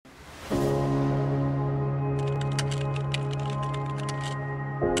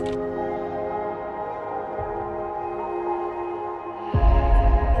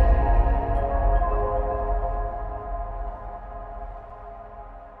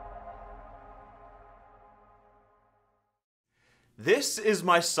This is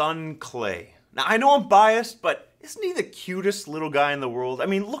my son, Clay. Now, I know I'm biased, but isn't he the cutest little guy in the world? I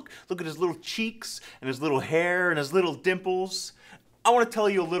mean, look at his little cheeks and his little hair and his little dimples. I want to tell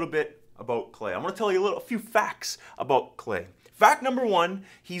you a little bit about Clay. I want to tell you a few facts about Clay. Fact number one,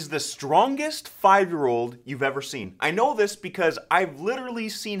 he's the strongest 5-year-old you've ever seen. I know this because I've literally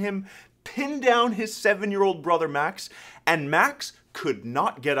seen him pin down his 7-year-old brother, Max, and Max could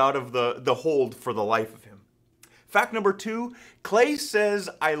not get out of the hold for the life of him. Fact number two, Clay says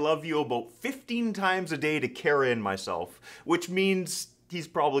I love you about 15 times a day to Kara and myself, which means he's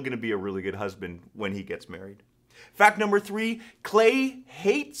probably going to be a really good husband when he gets married. Fact number three, Clay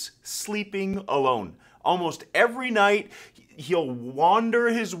hates sleeping alone. Almost every night, he'll wander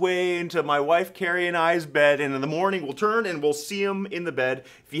his way into my wife Carrie and I's bed, and in the morning we'll turn and we'll see him in the bed.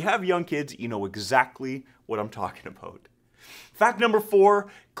 If you have young kids, you know exactly what I'm talking about. Fact number four,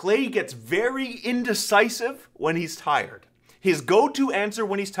 Clay gets very indecisive when he's tired. His go-to answer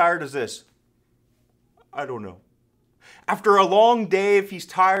when he's tired is this: I don't know. After a long day, if he's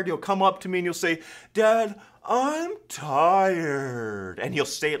tired, he'll come up to me and he'll say, Dad, I'm tired. And he'll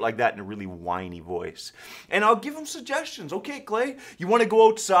say it like that in a really whiny voice. And I'll give him suggestions. Okay, Clay, you want to go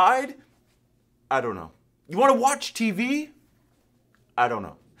outside? I don't know. You want to watch TV? I don't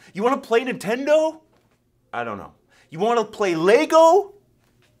know. You want to play Nintendo? I don't know. You want to play Lego?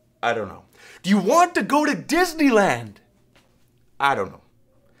 I don't know. Do you want to go to Disneyland? I don't know.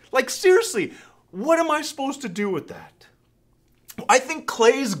 Like, seriously, what am I supposed to do with that? I think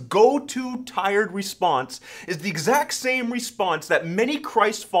Clay's go-to tired response is the exact same response that many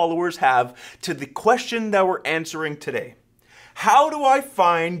Christ followers have to the question that we're answering today. How do I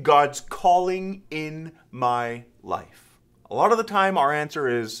find God's calling in my life? A lot of the time our answer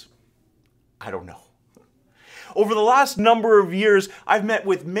is, I don't know. Over the last number of years, I've met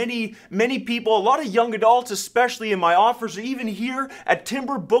with many people, a lot of young adults, especially in my office, or even here at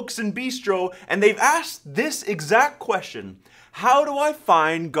Timber Books and Bistro, and they've asked this exact question: how do I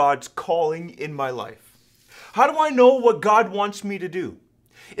find God's calling in my life? How do I know what God wants me to do?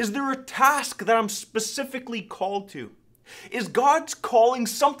 Is there a task that I'm specifically called to? Is God's calling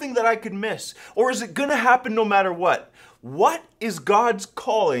something that I could miss? Or is it going to happen no matter what? What is God's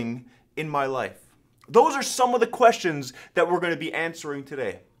calling in my life? Those are some of the questions that we're going to be answering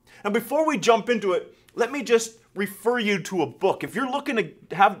today. Now, before we jump into it, let me just refer you to a book. If you're looking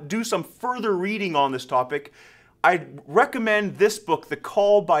to do some further reading on this topic, I recommend this book, The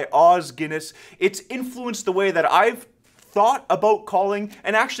Call by Os Guinness. It's influenced the way that I've thought about calling,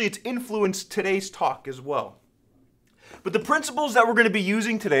 and actually it's influenced today's talk as well. But the principles that we're going to be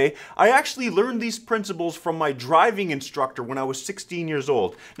using today, I actually learned these principles from my driving instructor when I was 16 years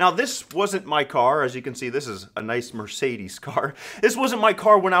old. Now, this wasn't my car. As you can see, this is a nice Mercedes car. This wasn't my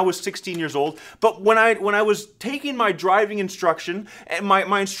car when I was 16 years old. But when I was taking my driving instruction, and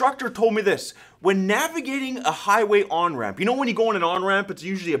my instructor told me this: when navigating a highway on-ramp, you know when you go on an on-ramp, it's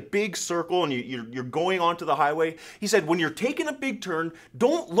usually a big circle and you're going onto the highway. He said, when you're taking a big turn,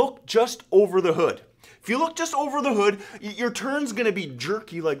 don't look just over the hood. If you look just over the hood, your turn's going to be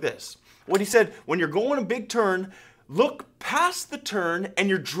jerky like this. What he said, when you're going a big turn, look past the turn and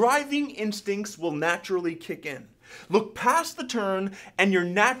your driving instincts will naturally kick in. Look past the turn and you're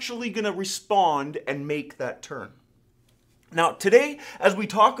naturally going to respond and make that turn. Now, today, as we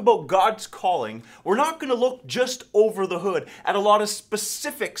talk about God's calling, we're not going to look just over the hood at a lot of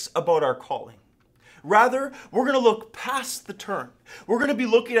specifics about our calling. Rather, we're going to look past the turn. We're going to be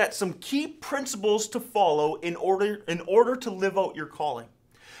looking at some key principles to follow in order to live out your calling.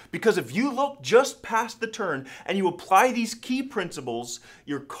 Because if you look just past the turn and you apply these key principles,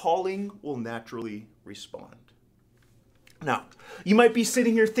 your calling will naturally respond. Now, you might be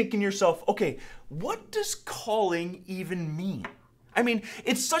sitting here thinking to yourself, okay, what does calling even mean? I mean,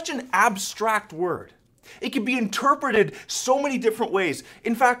 it's such an abstract word. It can be interpreted so many different ways.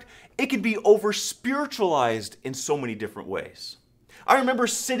 In fact, it can be over-spiritualized in so many different ways. I remember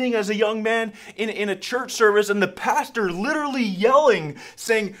sitting as a young man in a church service and the pastor literally yelling,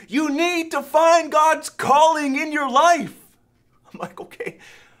 saying, "You need to find God's calling in your life." I'm like, okay,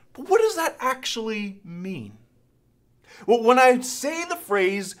 but what does that actually mean? Well, when I say the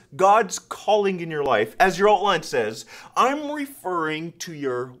phrase, God's calling in your life, as your outline says, I'm referring to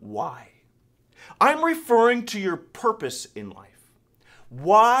your why. I'm referring to your purpose in life.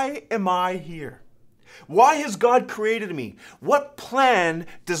 Why am I here? Why has God created me? What plan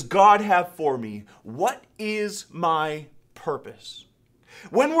does God have for me? What is my purpose?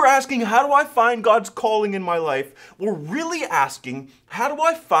 When we're asking, how do I find God's calling in my life? We're really asking, how do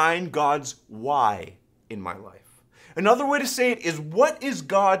I find God's why in my life? Another way to say it is, what is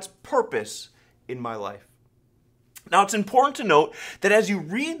God's purpose in my life? Now, it's important to note that as you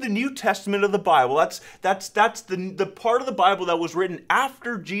read the New Testament of the Bible, that's the part of the Bible that was written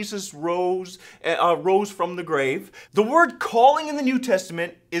after Jesus rose from the grave. The word calling in the New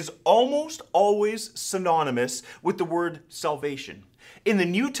Testament is almost always synonymous with the word salvation. In the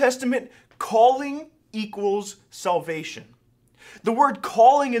New Testament, calling equals salvation. The word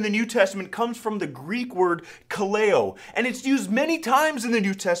calling in the New Testament comes from the Greek word kaleo, and it's used many times in the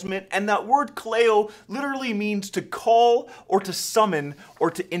New Testament, and that word kaleo literally means to call or to summon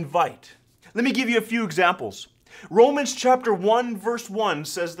or to invite. Let me give you a few examples. Romans chapter 1 verse 1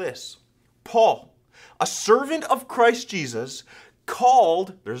 says this, Paul, a servant of Christ Jesus,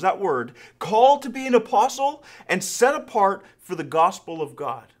 called, there's that word, called to be an apostle and set apart for the gospel of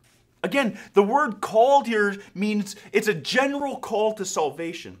God. Again, the word called here means it's a general call to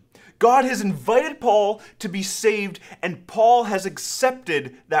salvation. God has invited Paul to be saved, and Paul has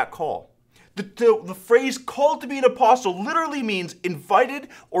accepted that call. The phrase called to be an apostle literally means invited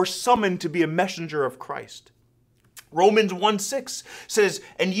or summoned to be a messenger of Christ. Romans 1:6 says,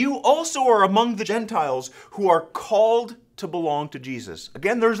 and you also are among the Gentiles who are called to belong to Jesus.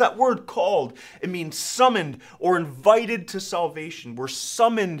 Again, there's that word called. It means summoned or invited to salvation. We're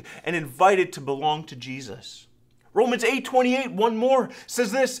summoned and invited to belong to Jesus. Romans 8:28, one more,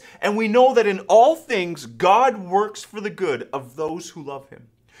 says this, and we know that in all things God works for the good of those who love him,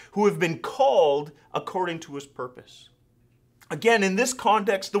 who have been called according to his purpose. Again, in this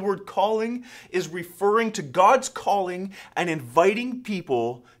context, the word calling is referring to God's calling and inviting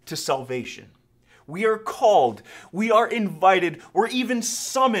people to salvation. We are called, we are invited, we're even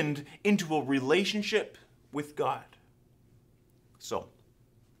summoned into a relationship with God. So,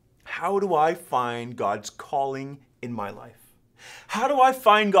 how do I find God's calling in my life? How do I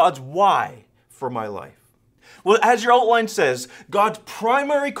find God's why for my life? Well, as your outline says, God's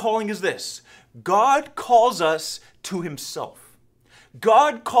primary calling is this. God calls us to himself.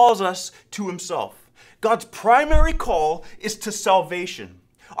 God calls us to himself. God's primary call is to salvation.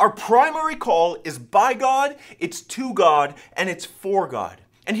 Our primary call is by God, it's to God, and it's for God.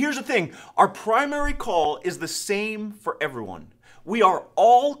 And here's the thing, our primary call is the same for everyone. We are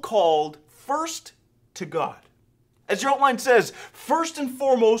all called first to God. As your outline says, first and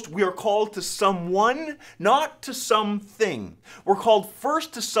foremost, we are called to someone, not to something. We're called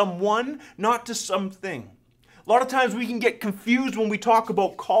first to someone, not to something. A lot of times we can get confused when we talk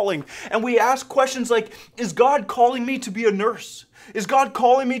about calling, and we ask questions like, is God calling me to be a nurse? Is God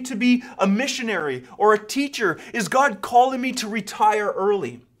calling me to be a missionary or a teacher? Is God calling me to retire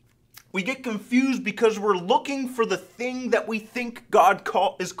early? We get confused because we're looking for the thing that we think God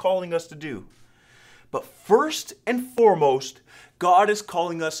is calling us to do. But first and foremost, God is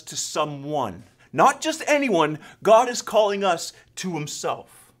calling us to someone. Not just anyone, God is calling us to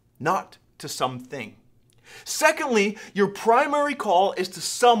himself, not to something. Secondly, your primary call is to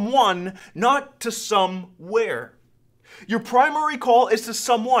someone, not to somewhere. Your primary call is to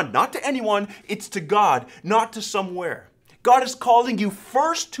someone, not to anyone. It's to God, not to somewhere. God is calling you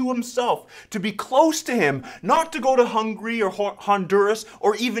first to himself, to be close to him, not to go to Hungary or Honduras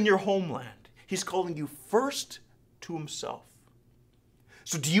or even your homeland. He's calling you first to himself.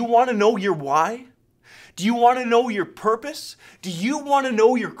 So do you want to know your why? Do you want to know your purpose? Do you want to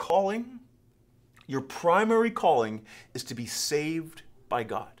know your calling? Your primary calling is to be saved by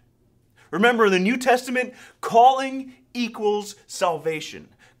God. Remember, in the New Testament, calling equals salvation.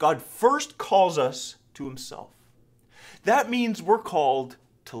 God first calls us to himself. That means we're called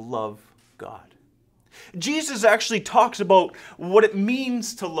to love God. Jesus actually talks about what it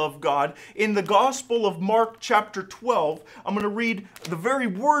means to love God in the Gospel of Mark chapter 12. I'm going to read the very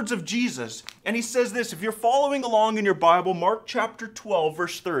words of Jesus. And he says this, if you're following along in your Bible, Mark chapter 12,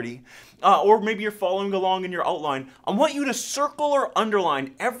 verse 30, or maybe you're following along in your outline, I want you to circle or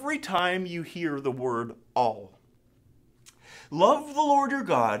underline every time you hear the word all. Love the Lord your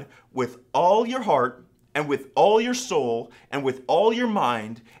God with all your heart and with all your soul and with all your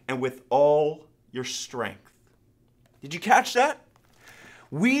mind and with all your strength. Did you catch that?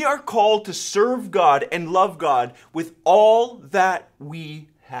 We are called to serve God and love God with all that we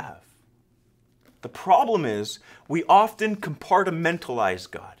have. The problem is we often compartmentalize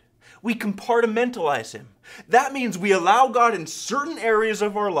God. We compartmentalize him. That means we allow God in certain areas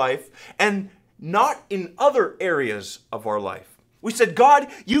of our life and not in other areas of our life. We said, God,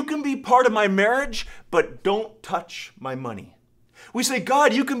 you can be part of my marriage, but don't touch my money. We say,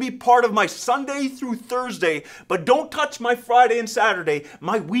 God, you can be part of my Sunday through Thursday, but don't touch my Friday and Saturday.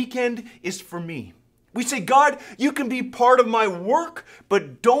 My weekend is for me. We say, God, you can be part of my work,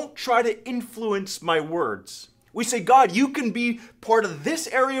 but don't try to influence my words. We say, God, you can be part of this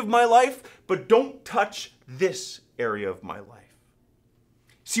area of my life, but don't touch this area of my life.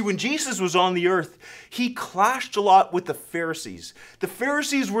 See, when Jesus was on the earth, he clashed a lot with the Pharisees. The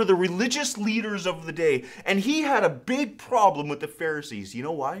Pharisees were the religious leaders of the day, and he had a big problem with the Pharisees. You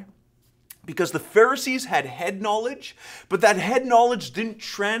know why? Because the Pharisees had head knowledge, but that head knowledge didn't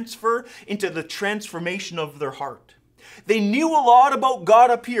transfer into the transformation of their heart. They knew a lot about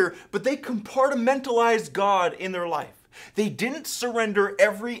God up here, but they compartmentalized God in their life. They didn't surrender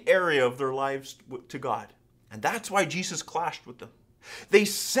every area of their lives to God. And that's why Jesus clashed with them. They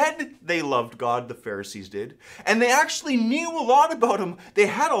said they loved God, the Pharisees did, and they actually knew a lot about him. They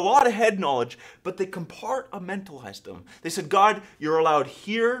had a lot of head knowledge, but they compartmentalized him. They said, God, you're allowed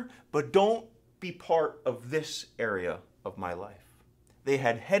here, but don't be part of this area of my life. They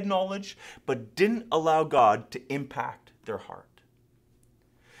had head knowledge, but didn't allow God to impact their heart.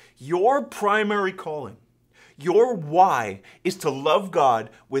 Your primary calling, your why, is to love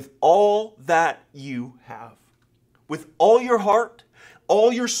God with all that you have. With all your heart,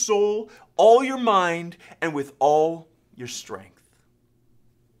 all your soul, all your mind, and with all your strength.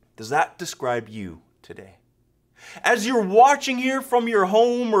 Does that describe you today? As you're watching here from your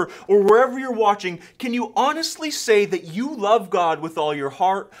home or wherever you're watching, can you honestly say that you love God with all your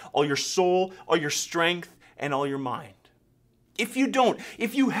heart, all your soul, all your strength, and all your mind? If you don't,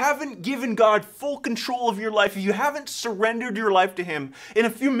 if you haven't given God full control of your life, if you haven't surrendered your life to him, in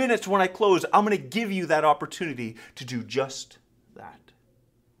a few minutes when I close, I'm going to give you that opportunity to do just that.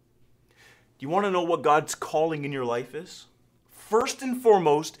 Do you want to know what God's calling in your life is? First and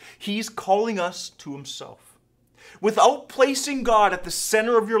foremost, he's calling us to himself. Without placing God at the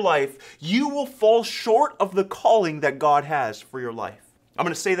center of your life, you will fall short of the calling that God has for your life. I'm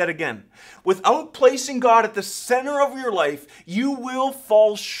going to say that again. Without placing God at the center of your life, you will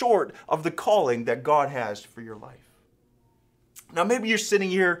fall short of the calling that God has for your life. Now, maybe you're sitting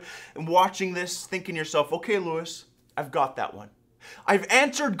here and watching this, thinking to yourself, okay, Lewis, I've got that one. I've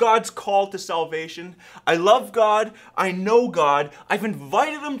answered God's call to salvation. I love God. I know God. I've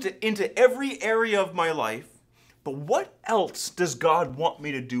invited him into every area of my life. But what else does God want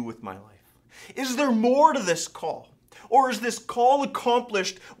me to do with my life? Is there more to this call? Or is this call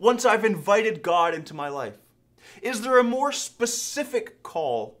accomplished once I've invited God into my life? Is there a more specific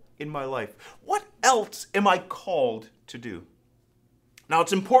call in my life? What else am I called to do? Now,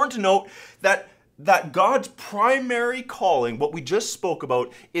 it's important to note that God's primary calling, what we just spoke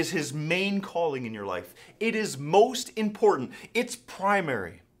about, is his main calling in your life. It is most important. It's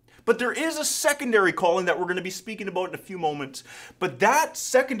primary. But there is a secondary calling that we're going to be speaking about in a few moments. But that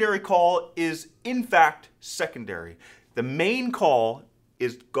secondary call is, in fact, secondary. The main call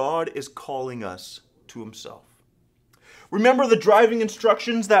is God is calling us to himself. Remember the driving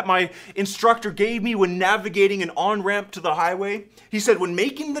instructions that my instructor gave me when navigating an on-ramp to the highway? He said, when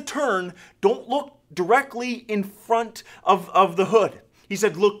making the turn, don't look directly in front of the hood. He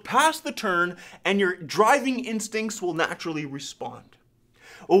said, look past the turn and your driving instincts will naturally respond.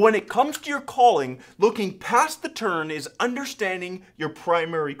 Well, when it comes to your calling, looking past the turn is understanding your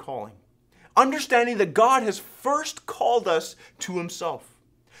primary calling. Understanding that God has first called us to himself.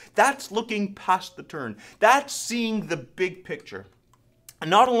 That's looking past the turn. That's seeing the big picture. And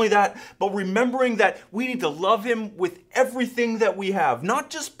not only that, but remembering that we need to love him with everything that we have. Not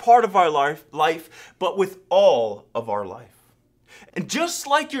just part of our life, but with all of our life. And just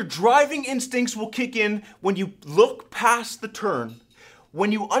like your driving instincts will kick in when you look past the turn,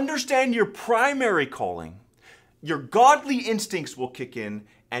 when you understand your primary calling, your godly instincts will kick in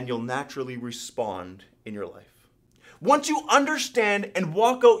and you'll naturally respond in your life. Once you understand and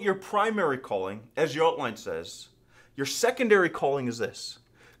walk out your primary calling, as your outline says, your secondary calling is this.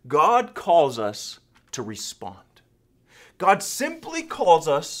 God calls us to respond. God simply calls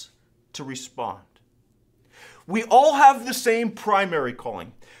us to respond. We all have the same primary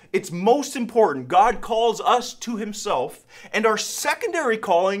calling. It's most important. God calls us to himself, and our secondary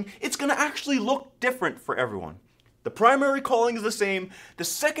calling, it's going to actually look different for everyone. The primary calling is the same. The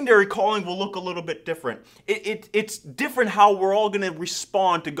secondary calling will look a little bit different. It's different how we're all going to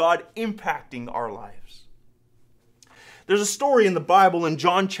respond to God impacting our lives. There's a story in the Bible in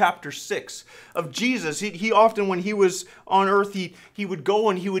John chapter 6 of Jesus. He often, when he was on earth, he would go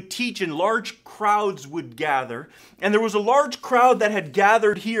and he would teach and large crowds would gather. And there was a large crowd that had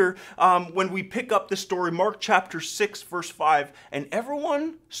gathered here when we pick up the story, Mark chapter 6, verse 5. And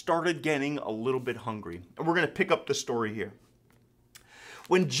everyone started getting a little bit hungry. And we're going to pick up the story here.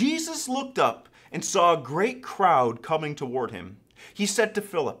 When Jesus looked up and saw a great crowd coming toward him, he said to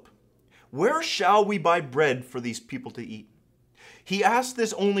Philip, "Where shall we buy bread for these people to eat?" He asked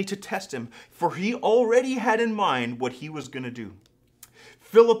this only to test him, for he already had in mind what he was going to do.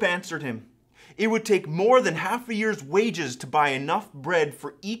 Philip answered him, It would take more than half a year's wages to buy enough bread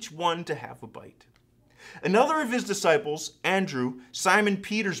for each one to have a bite. Another of his disciples, Andrew, Simon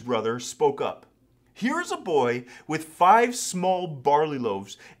Peter's brother, spoke up. Here is a boy with 5 small barley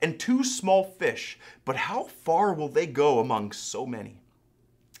loaves and 2 small fish, but how far will they go among so many?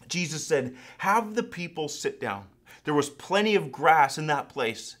 Jesus said, have the people sit down. There was plenty of grass in that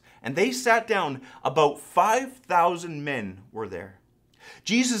place, and they sat down. About 5,000 men were there.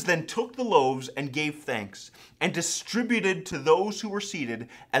 Jesus then took the loaves and gave thanks, and distributed to those who were seated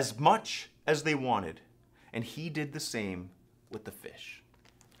as much as they wanted. And he did the same with the fish.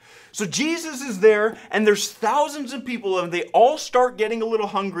 So Jesus is there, and there's thousands of people, and they all start getting a little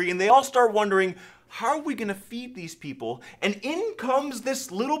hungry, and they all start wondering, how are we going to feed these people? And in comes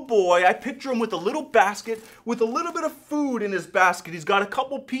this little boy. I picture him with a little basket, with a little bit of food in his basket. He's got a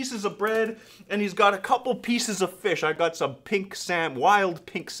couple pieces of bread, and he's got a couple pieces of fish. I got some wild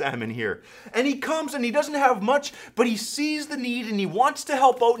pink salmon here. And he comes, and he doesn't have much, but he sees the need, and he wants to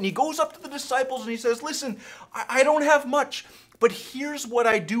help out, and he goes up to the disciples, and he says, listen, I don't have much, but here's what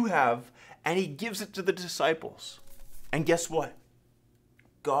I do have. And he gives it to the disciples. And guess what?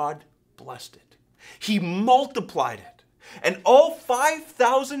 God blessed it. He multiplied it. And all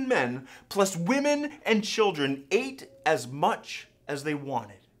 5,000 men, plus women and children, ate as much as they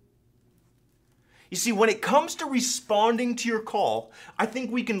wanted. You see, when it comes to responding to your call, I think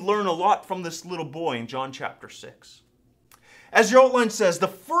we can learn a lot from this little boy in John chapter 6. As your outline says, the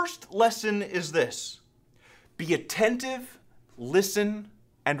first lesson is this: be attentive, listen,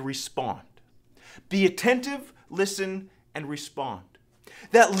 and respond. Be attentive, listen, and respond.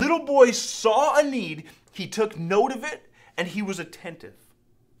 That little boy saw a need, he took note of it, and he was attentive.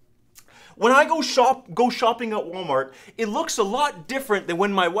 When I go shopping at Walmart, it looks a lot different than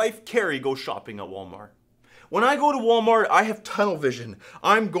when my wife Carrie goes shopping at Walmart. When I go to Walmart, I have tunnel vision.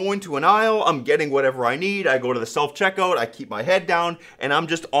 I'm going to an aisle, I'm getting whatever I need, I go to the self-checkout, I keep my head down, and I'm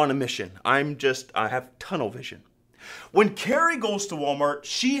just on a mission. I have tunnel vision. When Carrie goes to Walmart,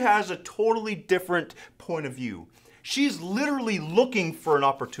 she has a totally different point of view. She's literally looking for an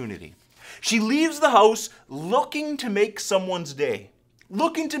opportunity. She leaves the house looking to make someone's day,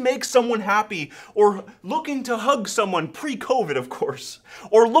 looking to make someone happy, or looking to hug someone pre-COVID, of course,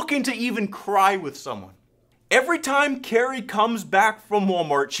 or looking to even cry with someone. Every time Carrie comes back from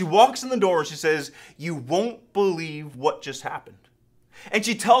Walmart, she walks in the door and she says, "You won't believe what just happened." And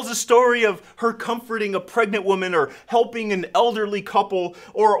she tells a story of her comforting a pregnant woman, or helping an elderly couple,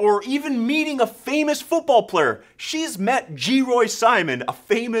 or even meeting a famous football player. She's met Geroy Simon, a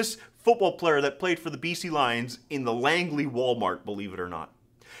famous football player that played for the BC Lions in the Langley Walmart, believe it or not.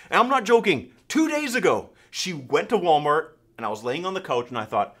 And I'm not joking. 2 days ago, she went to Walmart, and I was laying on the couch, and I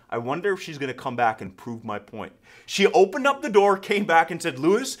thought, I wonder if she's going to come back and prove my point. She opened up the door, came back, and said,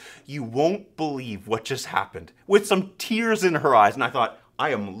 "Lewis, you won't believe what just happened," with some tears in her eyes. And I thought, I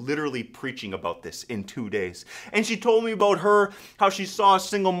am literally preaching about this in 2 days. And she told me about how she saw a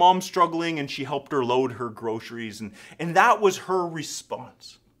single mom struggling, and she helped her load her groceries. And that was her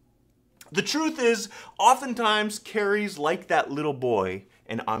response. The truth is, oftentimes Carrie's like that little boy,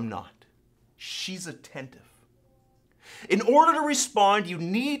 and I'm not. She's attentive. In order to respond, you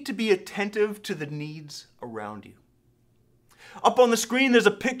need to be attentive to the needs around you. Up on the screen, there's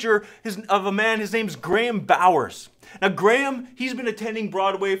a picture of a man. His name's Graham Bowers. Now, Graham, he's been attending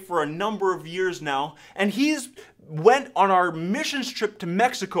Broadway for a number of years now, and he's went on our missions trip to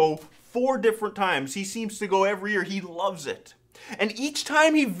Mexico 4 different times. He seems to go every year. He loves it. And each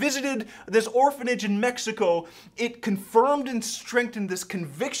time he visited this orphanage in Mexico, it confirmed and strengthened this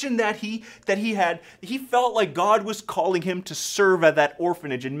conviction that he had. He felt like God was calling him to serve at that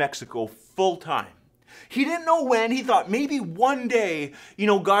orphanage in Mexico full time. He didn't know when. He thought maybe one day,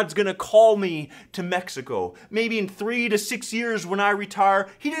 God's going to call me to Mexico. Maybe in 3 to 6 years when I retire.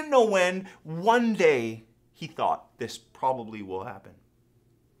 He didn't know when. One day, he thought this probably will happen.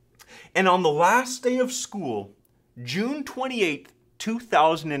 And on the last day of school, June 28th,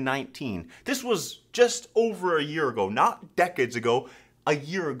 2019, this was just over a year ago, not decades ago, a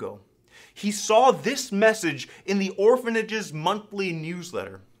year ago. He saw this message in the orphanage's monthly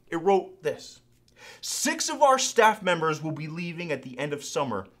newsletter. It wrote this: 6 of our staff members will be leaving at the end of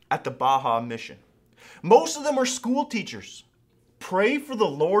summer at the Baja mission. Most of them are school teachers. Pray for the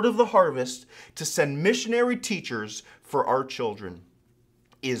Lord of the harvest to send missionary teachers for our children.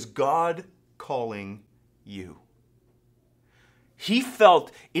 Is God calling you? He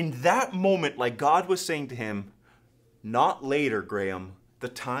felt in that moment like God was saying to him, "Not later, Graham. The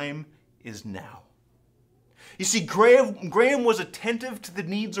time is now." You see, Graham was attentive to the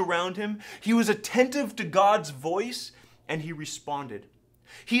needs around him. He was attentive to God's voice, and he responded.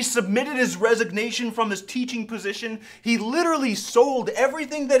 He submitted his resignation from his teaching position. He literally sold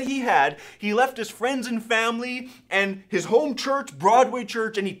everything that he had. He left his friends and family and his home church, Broadway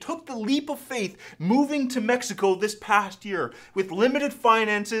Church, and he took the leap of faith, moving to Mexico this past year with limited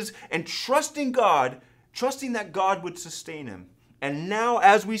finances and trusting that God would sustain him. And now,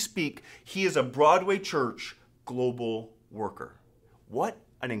 as we speak, he is a Broadway Church global worker. What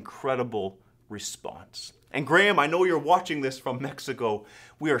an incredible response. And Graham, I know you're watching this from Mexico.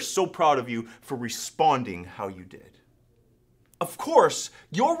 We are so proud of you for responding how you did. Of course,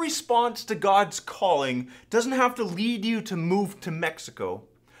 your response to God's calling doesn't have to lead you to move to Mexico,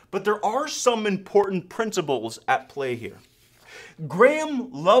 but there are some important principles at play here.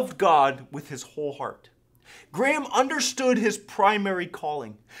 Graham loved God with his whole heart. Graham understood his primary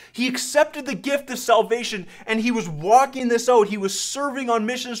calling. He accepted the gift of salvation and he was walking this out. He was serving on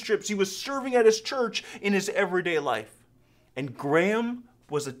mission trips. He was serving at his church in his everyday life. And Graham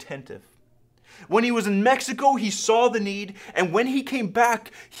was attentive. When he was in Mexico, he saw the need, and when he came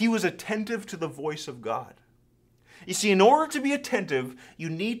back, he was attentive to the voice of God. You see, in order to be attentive, you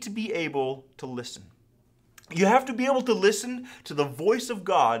need to be able to listen. You have to be able to listen to the voice of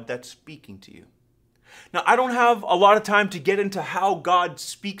God that's speaking to you. Now, I don't have a lot of time to get into how God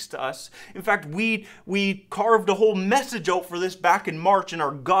speaks to us. In fact, we carved a whole message out for this back in March in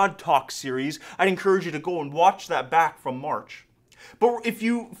our God Talk series. I'd encourage you to go and watch that back from March. But if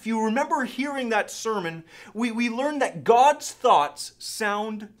you remember hearing that sermon, we learned that God's thoughts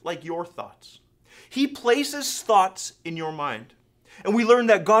sound like your thoughts. He places thoughts in your mind. And we learned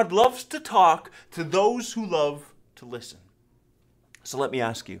that God loves to talk to those who love to listen. So let me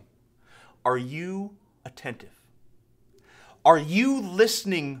ask you, are you attentive? Are you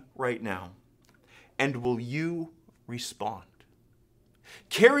listening right now? And will you respond?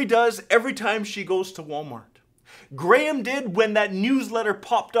 Carrie does every time she goes to Walmart. Graham did when that newsletter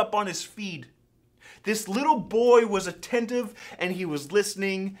popped up on his feed. This little boy was attentive and he was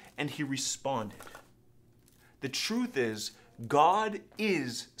listening and he responded. The truth is, God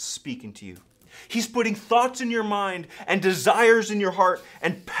is speaking to you. He's putting thoughts in your mind and desires in your heart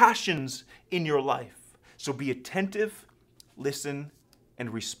and passions in your life. So be attentive, listen,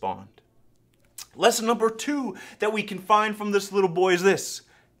 and respond. Lesson number 2 that we can find from this little boy is this: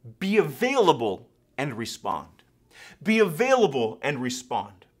 be available and respond. Be available and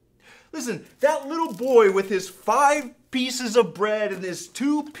respond. Listen, that little boy with his 5 pieces of bread and his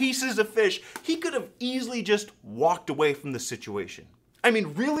 2 pieces of fish, he could have easily just walked away from the situation. I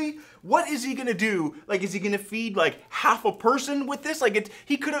mean, really? What is he going to do? Like, is he going to feed like half a person with this? Like,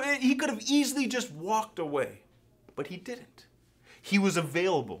 he could have easily just walked away. But he didn't. He was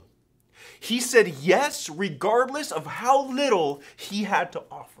available. He said yes regardless of how little he had to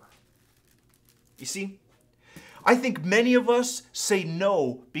offer. You see, I think many of us say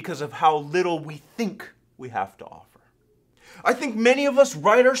no because of how little we think we have to offer. I think many of us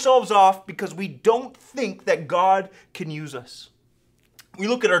write ourselves off because we don't think that God can use us. We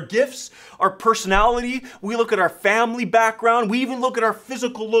look at our gifts, our personality, we look at our family background, we even look at our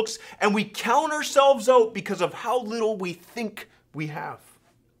physical looks, and we count ourselves out because of how little we think we have.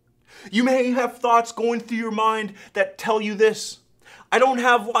 You may have thoughts going through your mind that tell you this: I don't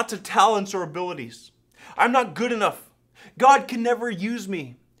have lots of talents or abilities. I'm not good enough. God can never use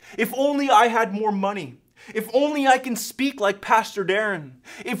me. If only I had more money. If only I can speak like Pastor Darren.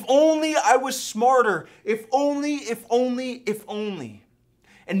 If only I was smarter. If only.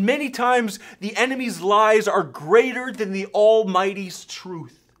 And many times the enemy's lies are greater than the Almighty's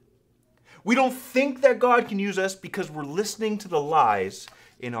truth. We don't think that God can use us because we're listening to the lies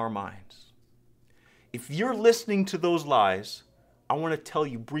in our minds. If you're listening to those lies, I want to tell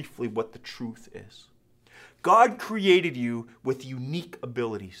you briefly what the truth is. God created you with unique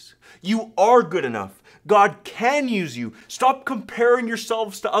abilities. You are good enough. God can use you. Stop comparing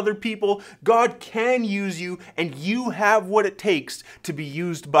yourselves to other people. God can use you, and you have what it takes to be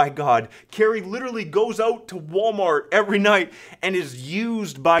used by God. Carrie literally goes out to Walmart every night and is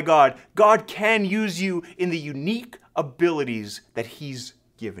used by God. God can use you in the unique abilities that He's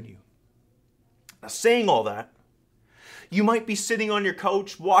given you. Now, saying all that, you might be sitting on your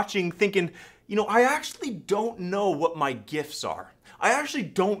couch watching, thinking, I actually don't know what my gifts are. I actually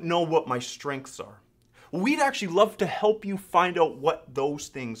don't know what my strengths are. We'd actually love to help you find out what those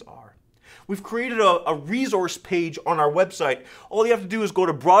things are. We've created a resource page on our website. All you have to do is go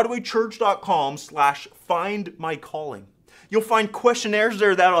to broadwaychurch.com/findmycalling. You'll find questionnaires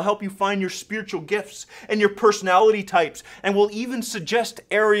there that'll help you find your spiritual gifts and your personality types, and will even suggest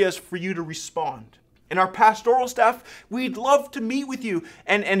areas for you to respond. And our pastoral staff, we'd love to meet with you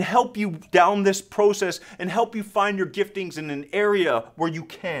and help you down this process and help you find your giftings in an area where you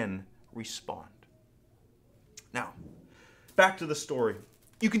can respond. Now, back to the story.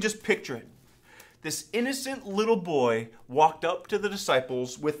 You can just picture it. This innocent little boy walked up to the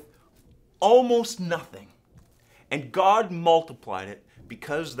disciples with almost nothing, and God multiplied it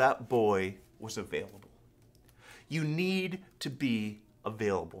because that boy was available. You need to be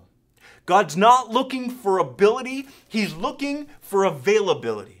available. God's not looking for ability, He's looking for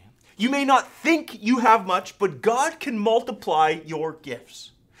availability. You may not think you have much, but God can multiply your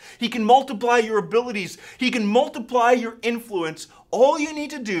gifts. He can multiply your abilities. He can multiply your influence. All you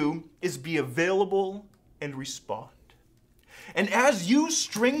need to do is be available and respond. And as you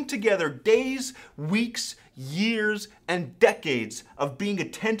string together days, weeks, years, and decades of being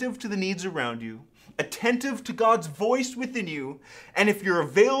attentive to the needs around you, attentive to God's voice within you, and if you're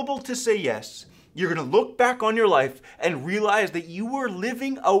available to say yes, you're going to look back on your life and realize that you were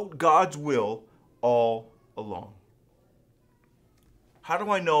living out God's will all along. How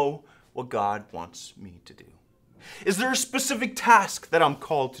do I know what God wants me to do? Is there a specific task that I'm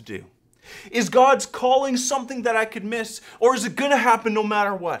called to do? Is God's calling something that I could miss, or is it going to happen no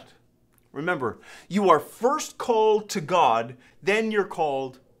matter what? Remember, you are first called to God, then you're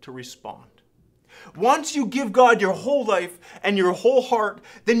called to respond. Once you give God your whole life and your whole heart,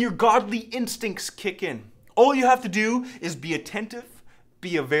 then your godly instincts kick in. All you have to do is be attentive,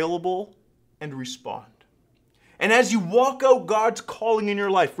 be available, and respond. And as you walk out God's calling in your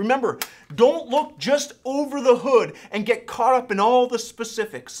life, remember, don't look just over the hood and get caught up in all the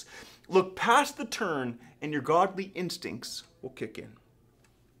specifics. Look past the turn and your godly instincts will kick in.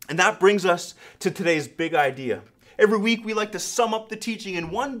 And that brings us to today's big idea. Every week we like to sum up the teaching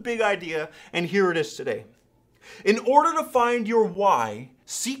in one big idea, and here it is today. In order to find your why,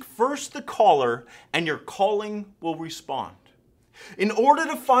 seek first the caller, and your calling will respond. In order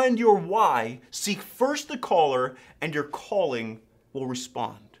to find your why, seek first the caller, and your calling will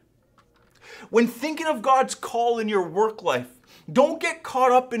respond. When thinking of God's call in your work life, don't get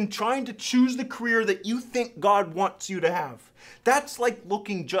caught up in trying to choose the career that you think God wants you to have. That's like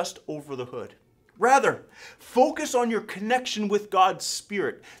looking just over the hood. Rather, focus on your connection with God's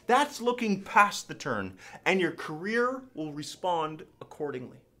Spirit. That's looking past the turn, and your career will respond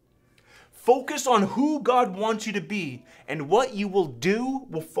accordingly. Focus on who God wants you to be, and what you will do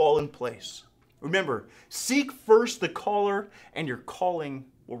will fall in place. Remember, seek first the caller, and your calling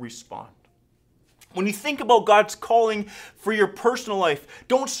will respond. When you think about God's calling for your personal life,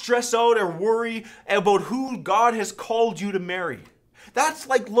 don't stress out or worry about who God has called you to marry. That's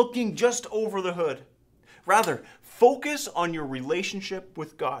like looking just over the hood. Rather, focus on your relationship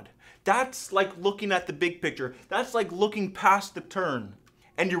with God. That's like looking at the big picture. That's like looking past the turn.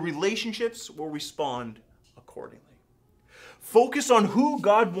 And your relationships will respond accordingly. Focus on who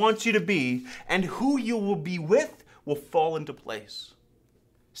God wants you to be, and who you will be with will fall into place.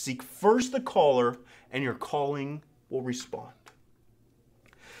 Seek first the caller, and your calling will respond.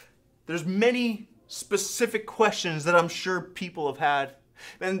 There's many specific questions that I'm sure people have had,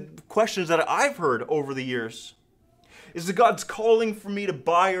 and questions that I've heard over the years. Is it God's calling for me to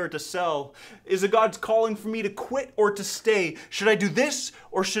buy or to sell? Is it God's calling for me to quit or to stay? Should I do this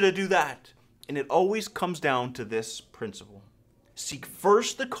or should I do that? And it always comes down to this principle. Seek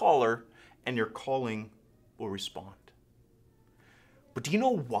first the caller, and your calling will respond. But do you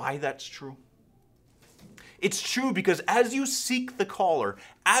know why that's true? It's true because as you seek the caller,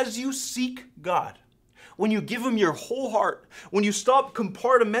 as you seek God, when you give Him your whole heart, when you stop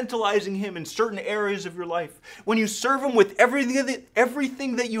compartmentalizing Him in certain areas of your life, when you serve Him with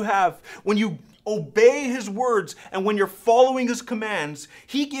everything that you have, when you obey His words, and when you're following His commands,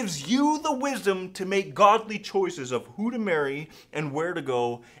 He gives you the wisdom to make godly choices of who to marry and where to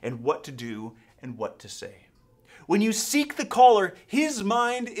go and what to do and what to say. When you seek the caller, His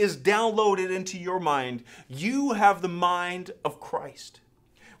mind is downloaded into your mind. You have the mind of Christ.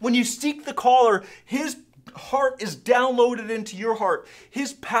 When you seek the caller, His heart is downloaded into your heart.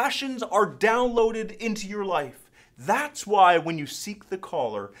 His passions are downloaded into your life. That's why when you seek the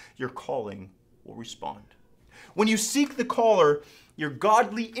caller, your calling will respond. When you seek the caller, your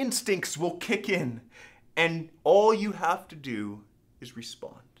godly instincts will kick in, and all you have to do is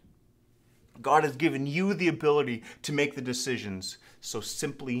respond. God has given you the ability to make the decisions, so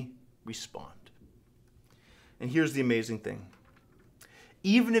simply respond. And here's the amazing thing.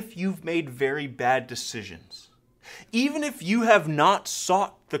 Even if you've made very bad decisions, even if you have not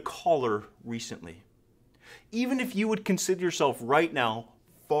sought the caller recently, even if you would consider yourself right now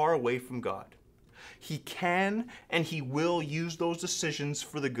far away from God, He can and He will use those decisions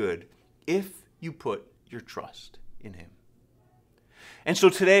for the good if you put your trust in him. And so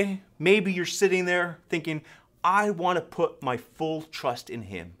today, maybe you're sitting there thinking, I want to put my full trust in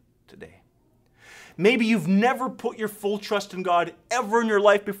him today. Maybe you've never put your full trust in God ever in your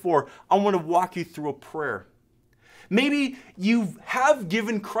life before. I want to walk you through a prayer. Maybe you have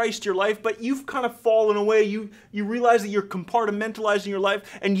given Christ your life, but you've kind of fallen away. You realize that you're compartmentalizing your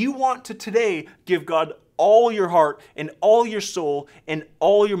life, and you want to today give God all your heart and all your soul and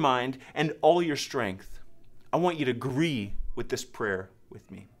all your mind and all your strength. I want you to agree with this prayer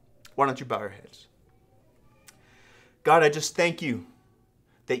with me. Why don't you bow your heads? God, I just thank you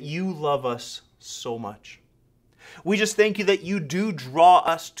that you love us so much. We just thank you that you do draw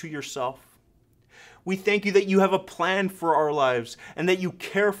us to yourself. We thank you that you have a plan for our lives and that you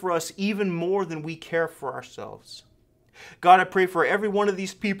care for us even more than we care for ourselves. God, I pray for every one of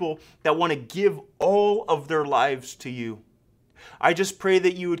these people that want to give all of their lives to you. I just pray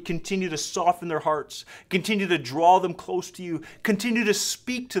that you would continue to soften their hearts, continue to draw them close to you, continue to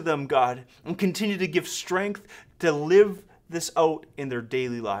speak to them, God, and continue to give strength to live this out in their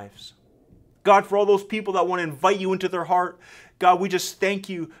daily lives. God, for all those people that want to invite you into their heart, God, we just thank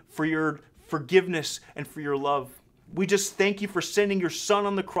you for your forgiveness and for your love. We just thank you for sending your son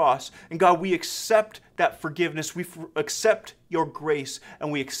on the cross. And God, we accept that forgiveness. We accept your grace,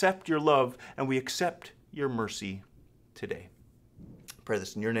 and we accept your love, and we accept your mercy today. I pray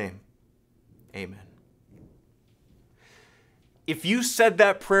this in your name. Amen. If you said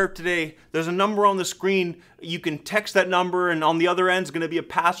that prayer today, there's a number on the screen. You can text that number, and on the other end is going to be a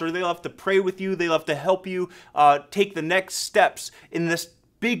pastor. They'll have to pray with you. They'll have to help you take the next steps in this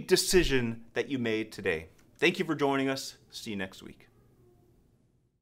big decision that you made today. Thank you for joining us. See you next week.